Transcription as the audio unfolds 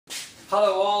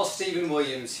Hello all, Stephen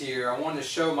Williams here. I wanted to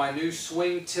show my new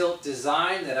swing tilt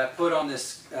design that I put on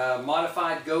this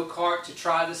modified go-kart to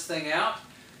try this thing out.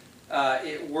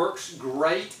 It works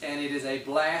great and it is a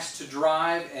blast to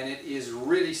drive, and it is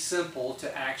really simple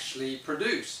to actually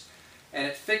produce. And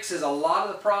it fixes a lot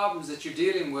of the problems that you're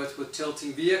dealing with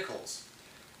tilting vehicles.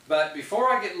 But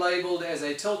before I get labeled as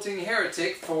a tilting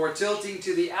heretic for tilting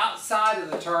to the outside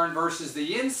of the turn versus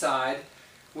the inside,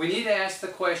 we need to ask the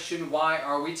question, why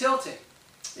are we tilting?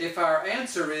 If our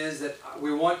answer is that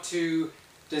we want to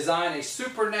design a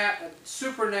super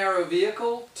narrow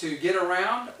vehicle to get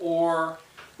around, or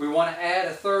we want to add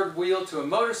a third wheel to a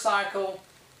motorcycle,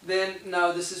 then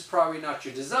no, this is probably not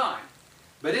your design.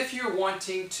 But if you're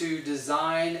wanting to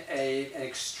design an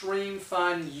extreme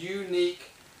fun,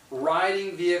 unique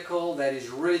riding vehicle that is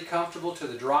really comfortable to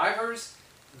the drivers,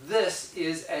 this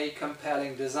is a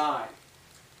compelling design.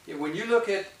 When you look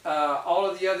at all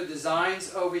of the other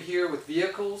designs over here with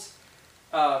vehicles,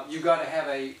 you've got to have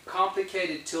a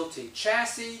complicated tilting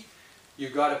chassis,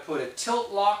 you've got to put a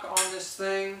tilt lock on this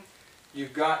thing,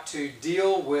 you've got to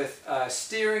deal with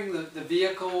steering the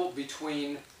vehicle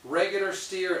between regular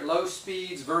steer at low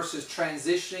speeds versus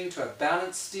transitioning to a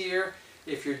balanced steer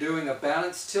if you're doing a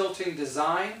balanced tilting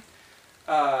design.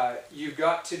 You've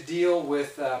got to deal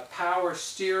with power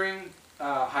steering,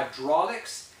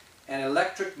 hydraulics, an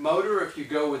electric motor if you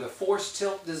go with a force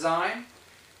tilt design.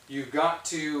 You've got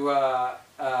to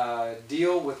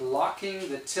deal with locking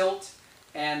the tilt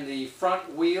and the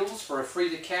front wheels for a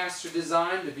free-to-caster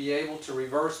design to be able to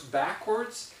reverse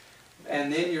backwards.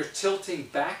 And then you're tilting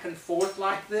back and forth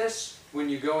like this when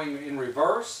you're going in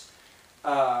reverse.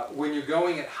 When you're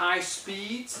going at high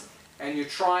speeds and you're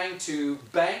trying to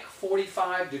bank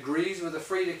 45 degrees with a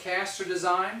free-to-caster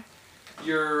design,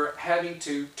 you're having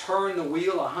to turn the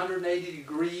wheel 180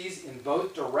 degrees in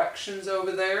both directions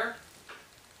over there.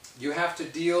 You have to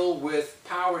deal with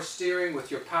power steering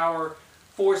with your power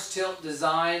force tilt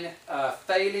design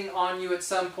failing on you at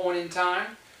some point in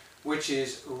time, which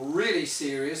is really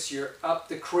serious. You're up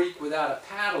the creek without a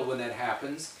paddle when that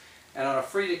happens. And on a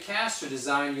free-to-caster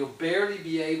design, you'll barely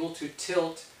be able to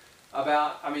tilt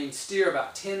steer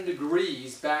about 10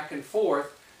 degrees back and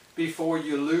forth before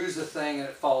you lose the thing and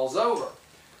it falls over.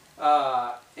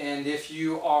 And if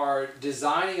you are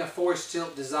designing a force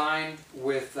tilt design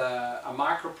with a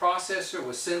microprocessor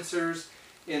with sensors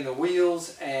in the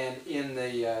wheels and in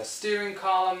the steering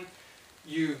column,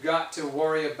 you've got to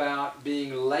worry about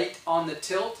being late on the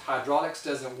tilt. Hydraulics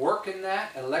doesn't work in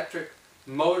that. Electric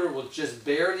motor will just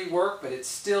barely work, but it's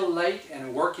still late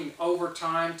and working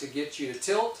overtime to get you to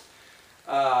tilt.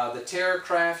 The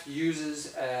Terracraft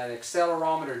uses an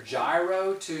accelerometer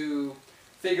gyro to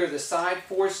figure the side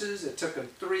forces. It took them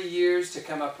 3 years to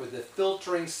come up with the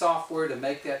filtering software to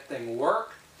make that thing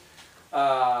work.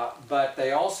 But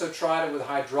they also tried it with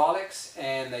hydraulics,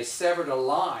 and they severed a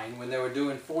line when they were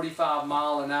doing 45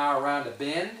 miles an hour around a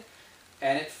bend,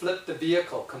 and it flipped the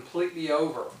vehicle completely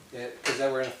over because they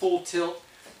were in a full tilt,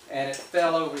 and it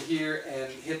fell over here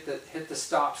and hit the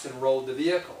stops and rolled the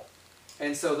vehicle.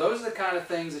 And so those are the kind of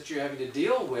things that you're having to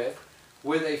deal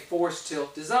with a force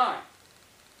tilt design.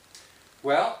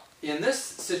 Well, in this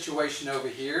situation over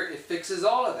here, it fixes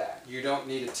all of that. You don't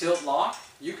need a tilt lock.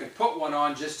 You can put one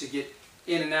on just to get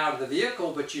in and out of the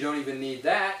vehicle, but you don't even need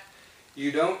that.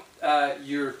 You don't,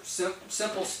 you're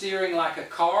simple steering like a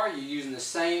car. You're using the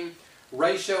same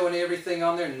ratio and everything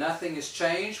on there. Nothing has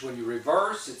changed. When you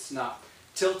reverse, it's not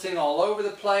tilting all over the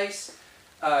place.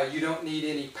 You don't need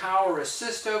any power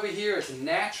assist over here. It's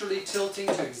naturally tilting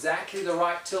to exactly the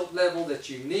right tilt level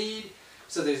that you need.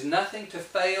 So there's nothing to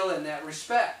fail in that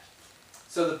respect.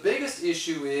 So the biggest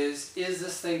issue is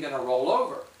this thing going to roll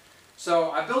over?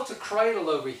 So I built a cradle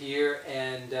over here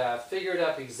and figured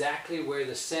up exactly where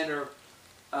the center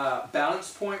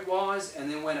balance point was, and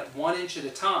then went at 1 inch at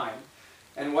a time.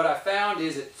 And what I found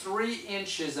is that 3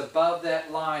 inches above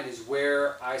that line is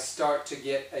where I start to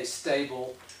get a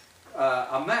stable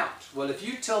amount. Well, if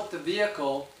you tilt the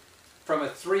vehicle from a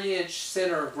 3-inch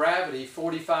center of gravity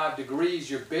 45 degrees,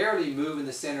 you're barely moving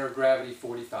the center of gravity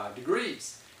 45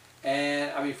 degrees.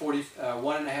 And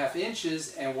 1.5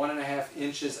 inches and 1.5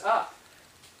 inches up.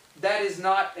 That is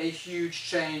not a huge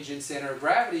change in center of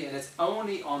gravity, and it's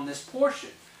only on this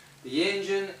portion. The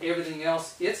engine, everything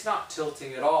else, it's not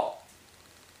tilting at all.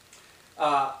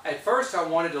 At first I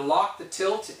wanted to lock the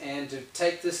tilt and to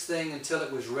take this thing until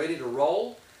it was ready to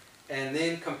roll, and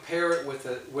then compare it with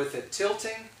a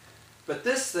tilting. But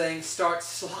this thing starts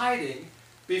sliding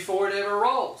before it ever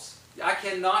rolls. I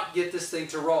cannot get this thing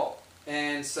to roll.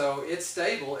 And so it's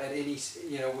stable at any,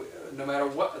 no matter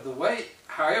what the way,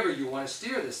 however you want to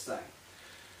steer this thing.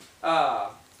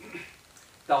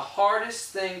 The hardest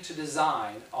thing to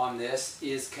design on this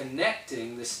is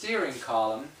connecting the steering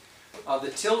column of the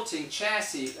tilting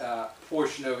chassis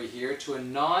portion over here to a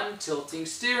non-tilting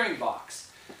steering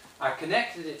box. I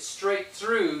connected it straight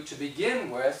through to begin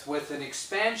with an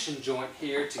expansion joint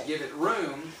here to give it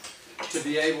room to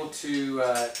be able to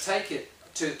take it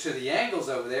to the angles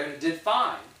over there, and it did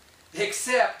fine.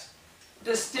 Except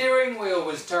the steering wheel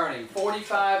was turning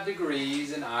 45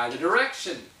 degrees in either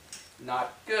direction.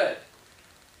 Not good.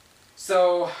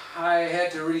 So I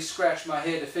had to really scratch my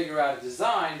head to figure out a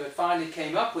design, but finally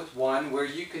came up with one where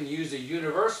you can use a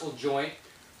universal joint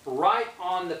right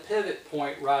on the pivot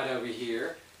point right over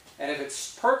here. And if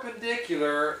it's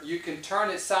perpendicular, you can turn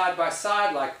it side by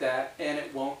side like that and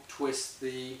it won't twist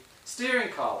the steering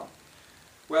column.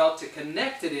 Well, to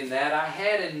connect it in that, I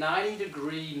had a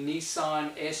 90-degree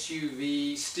Nissan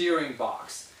SUV steering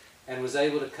box and was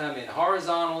able to come in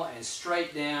horizontal and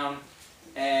straight down,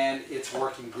 and it's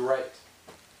working great.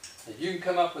 If you can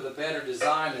come up with a better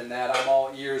design than that, I'm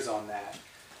all ears on that.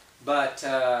 But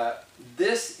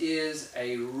this is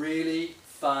a really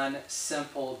fun,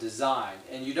 simple design,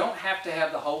 and you don't have to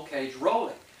have the whole cage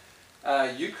rolling.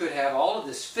 You could have all of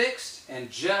this fixed and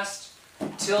just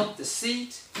tilt the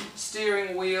seat,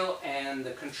 steering wheel, and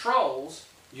the controls.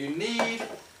 You need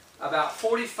about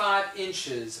 45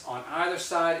 inches on either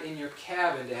side in your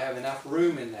cabin to have enough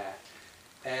room in that.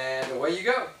 And away you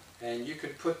go. And you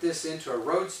could put this into a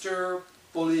roadster,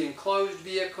 fully enclosed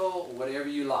vehicle, whatever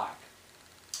you like.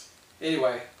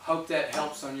 Anyway, hope that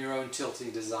helps on your own tilting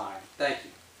design. Thank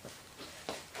you.